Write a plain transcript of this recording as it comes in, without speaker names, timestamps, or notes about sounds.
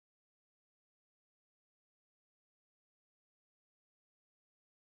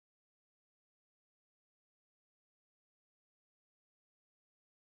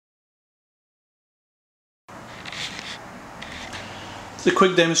It's a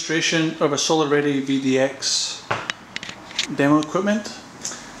quick demonstration of a solar ready VDX demo equipment.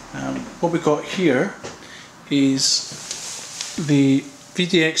 What we've got here is the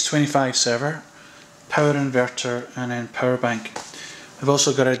VDX 25 server, power inverter and then power bank. We've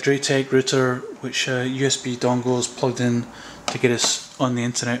also got a Draytech router which USB dongle is plugged in to get us on the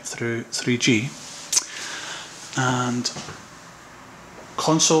internet through 3G. And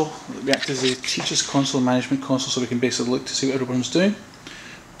console, we act as a teacher's console, management console, so we can basically look to see what everyone's doing.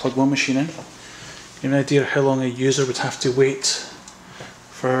 Plug one machine in. You have an idea how long a user would have to wait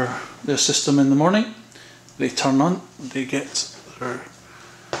for their system in the morning. They turn on, they get their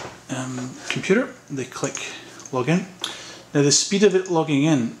computer, they click login. Now the speed of it logging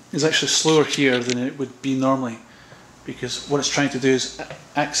in is actually slower here than it would be normally, because what it's trying to do is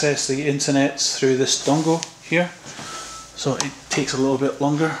access the internet through this dongle here. So it takes a little bit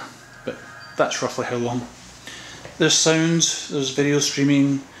longer, but that's roughly how long. There's sounds, there's video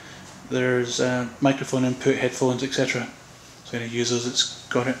streaming, there's microphone input, headphones, etc. So any users that's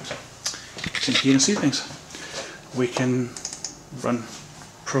got it can hear and see things. We can run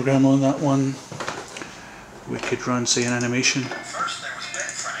program on that one. We could run, say, an animation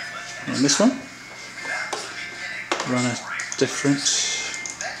on this one. Run a different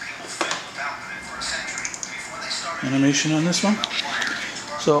animation on this one.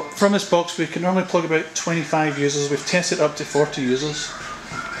 So from this box we can normally plug about 25 users. We've tested up to 40 users,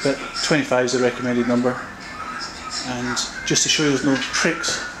 but 25 is the recommended number. And just to show you there's no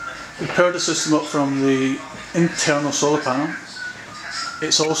tricks, we powered the system up from the internal solar panel.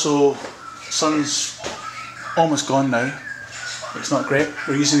 It's also, sun's almost gone now. It's not great.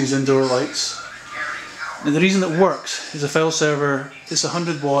 We're using these indoor lights. And the reason it works is the file server is a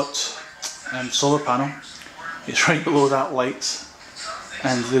 100 watt solar panel. It's right below that light,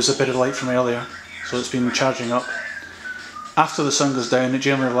 and there's a bit of light from earlier, so it's been charging up. After the sun goes down, it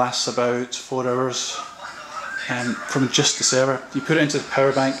generally lasts about 4 hours from just the server. You put it into the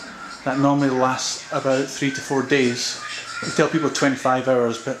power bank, that normally lasts about 3 to 4 days. We tell people 25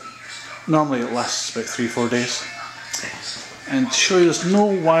 hours, but normally it lasts about 3-4 days. And to show you there's no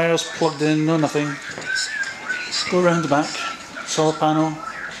wires plugged in, no nothing. Go around the back, solar panel,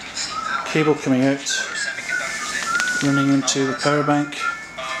 cable coming out, running into the power bank,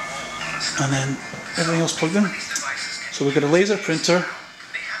 and then everything else plugged in. So we've got a laser printer,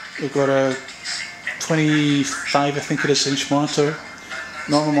 we've got a 25, I think it is, inch monitor,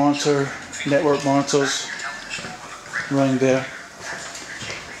 normal monitor, network monitors running there.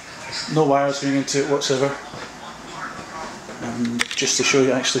 No wires going into it whatsoever. Just to show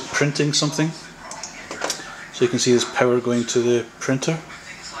you actually printing something. So you can see there's power going to the printer.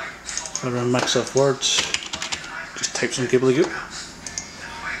 I run Microsoft Word, just type some gobbledygook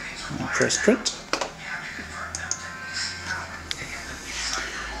and press print.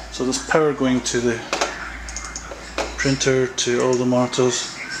 So there's power going to the printer, to all the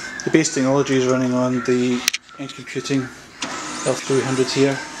monitors. The base technology is running on the edge computing L300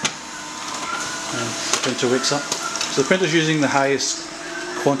 here. And the printer wakes up. So the printer is using the highest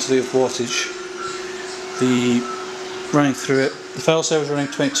quantity of wattage. Running through it, the file server is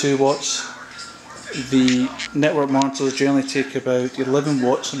running 22 watts. The network monitors generally take about 11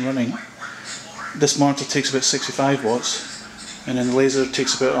 watts in running. This monitor takes about 65 watts, and then the laser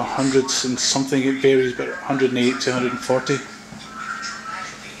takes about 100 and something. It varies, but 108 to 140.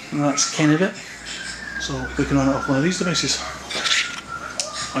 And that's kind of it. So we can run it off one of these devices.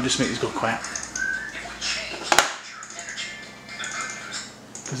 I'll just make these go quiet,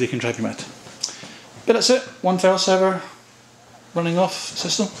 because they can drive you mad. But that's it, one file server running off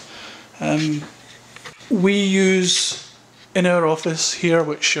system. We use, in our office here,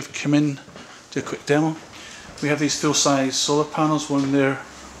 which have come in to a quick demo, we have these full-size solar panels, one there,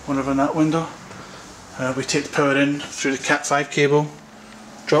 one over in that window. We take the power in through the Cat5 cable,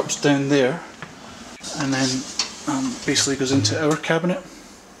 drops down there, and then basically goes into our cabinet.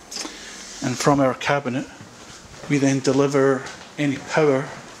 And from our cabinet, we then deliver any power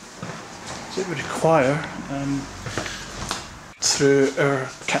that we require through our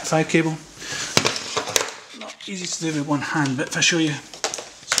Cat5 cable. Not easy to do with one hand, but if I show you.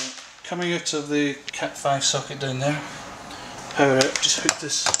 So coming out of the Cat5 socket down there, power out, just hook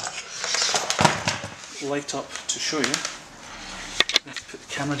this light up to show you. I have to put the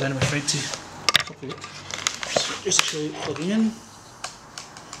camera down, I'm afraid, to copy it. So just to show you, plugging in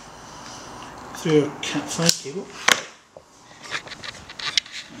through our Cat5 cable.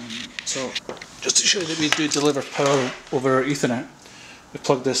 So just to show you that we do deliver power over our Ethernet, we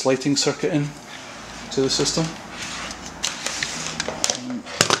plug this lighting circuit in to the system.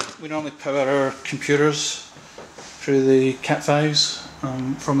 We normally power our computers through the Cat5s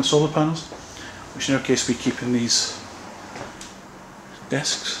from the solar panels, which in our case we keep in these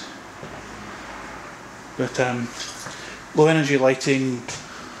desks. But low energy lighting,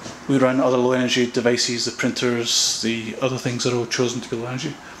 we run other low energy devices, the printers, the other things that are all chosen to be low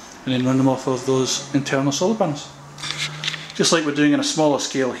energy, and then run them off of those internal solar panels. Just like we're doing on a smaller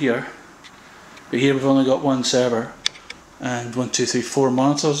scale here, but here we've only got one server and 1, 2, 3, 4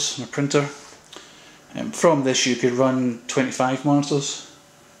 monitors and a printer. And from this you could run 25 monitors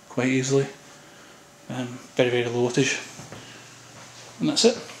quite easily, very, very low wattage, and that's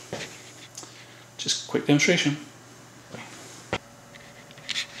it. Just a quick demonstration.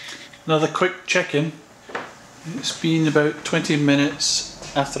 Another quick check-in. It's been about 20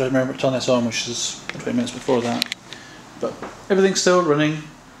 minutes after I remember turning this on, which is 20 minutes before that. But everything's still running.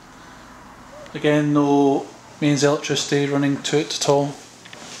 Again, no mains electricity running to it at all.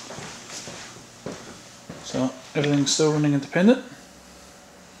 So everything's still running independent.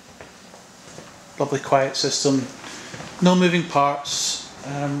 Lovely quiet system. No moving parts.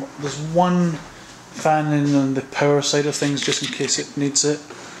 There's one fan in on the power side of things just in case it needs it,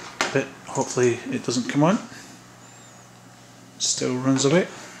 but hopefully it doesn't come on. Still runs away.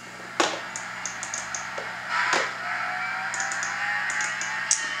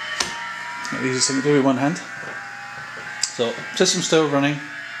 Not the easiest thing to do with one hand. So system's still running,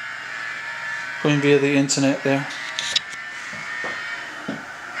 going via the internet there.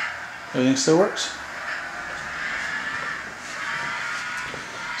 Everything still works.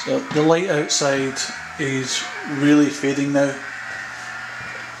 So the light outside is really fading now.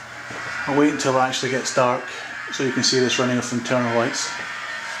 I'll wait until it actually gets dark so you can see this running off internal lights.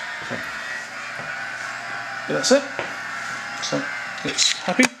 Okay. Yeah, that's it. So it's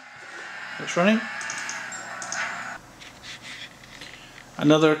happy, it's running.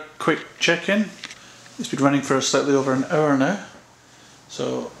 Another quick check-in. It's been running for slightly over an hour now,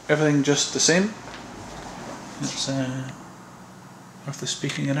 so everything just the same. It's roughly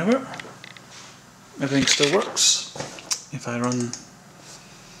speaking an hour. Everything still works. If I run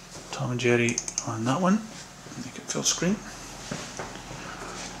Tom and Jerry on that one, make it full screen.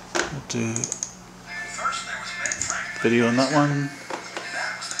 We'll do video on that one.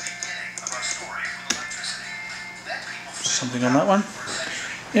 Something on that one.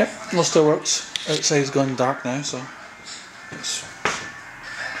 Yep, it still works. Outside's gone dark now, so it's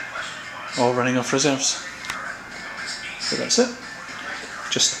all running off reserves. So that's it.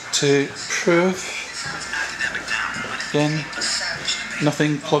 Just to prove, again,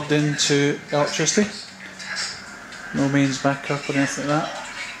 nothing plugged into electricity, no mains backup or anything like that.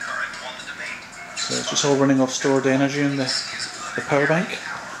 So it's just all running off stored energy in the power bank.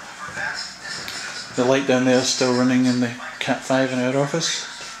 The light down there is still running in the Cat 5 in our office.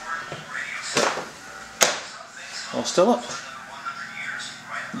 All still up.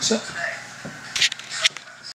 That's it.